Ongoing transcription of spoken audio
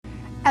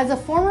As a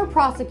former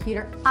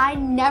prosecutor, I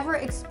never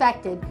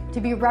expected to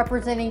be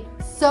representing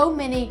so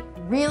many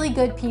really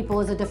good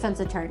people as a defense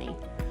attorney.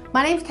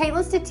 My name's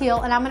Caitlin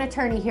Statiel, and I'm an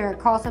attorney here at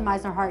Carlson,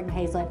 Meisner, Hart &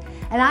 Hazlett,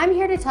 and I'm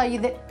here to tell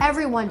you that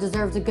everyone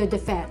deserves a good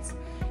defense.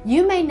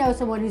 You may know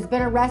someone who's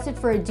been arrested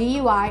for a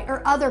DUI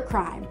or other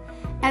crime,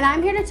 and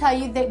I'm here to tell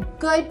you that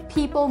good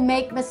people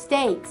make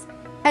mistakes.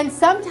 And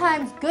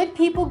sometimes good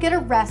people get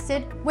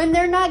arrested when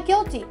they're not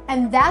guilty,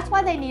 and that's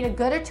why they need a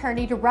good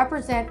attorney to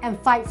represent and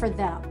fight for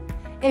them.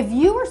 If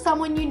you or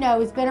someone you know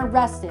has been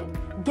arrested,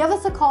 give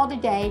us a call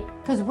today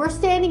because we're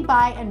standing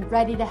by and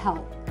ready to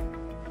help.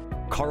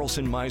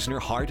 Carlson, Meisner,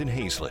 Hart &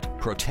 Hazlett,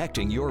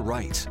 protecting your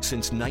rights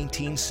since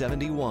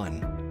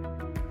 1971.